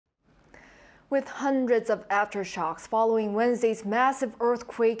With hundreds of aftershocks following Wednesday's massive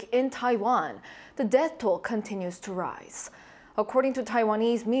earthquake in Taiwan, the death toll continues to rise. According to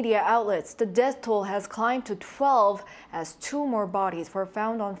Taiwanese media outlets, the death toll has climbed to 12 as 2 more bodies were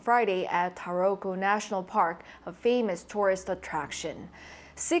found on Friday at Taroko National Park, a famous tourist attraction.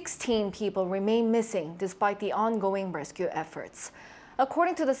 16 people remain missing despite the ongoing rescue efforts.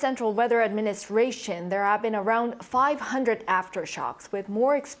 According to the Central Weather Administration, there have been around 500 aftershocks, with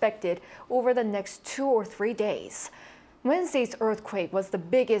more expected over the next 2 or 3 days. Wednesday's earthquake was the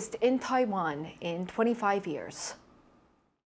biggest in Taiwan in 25 years.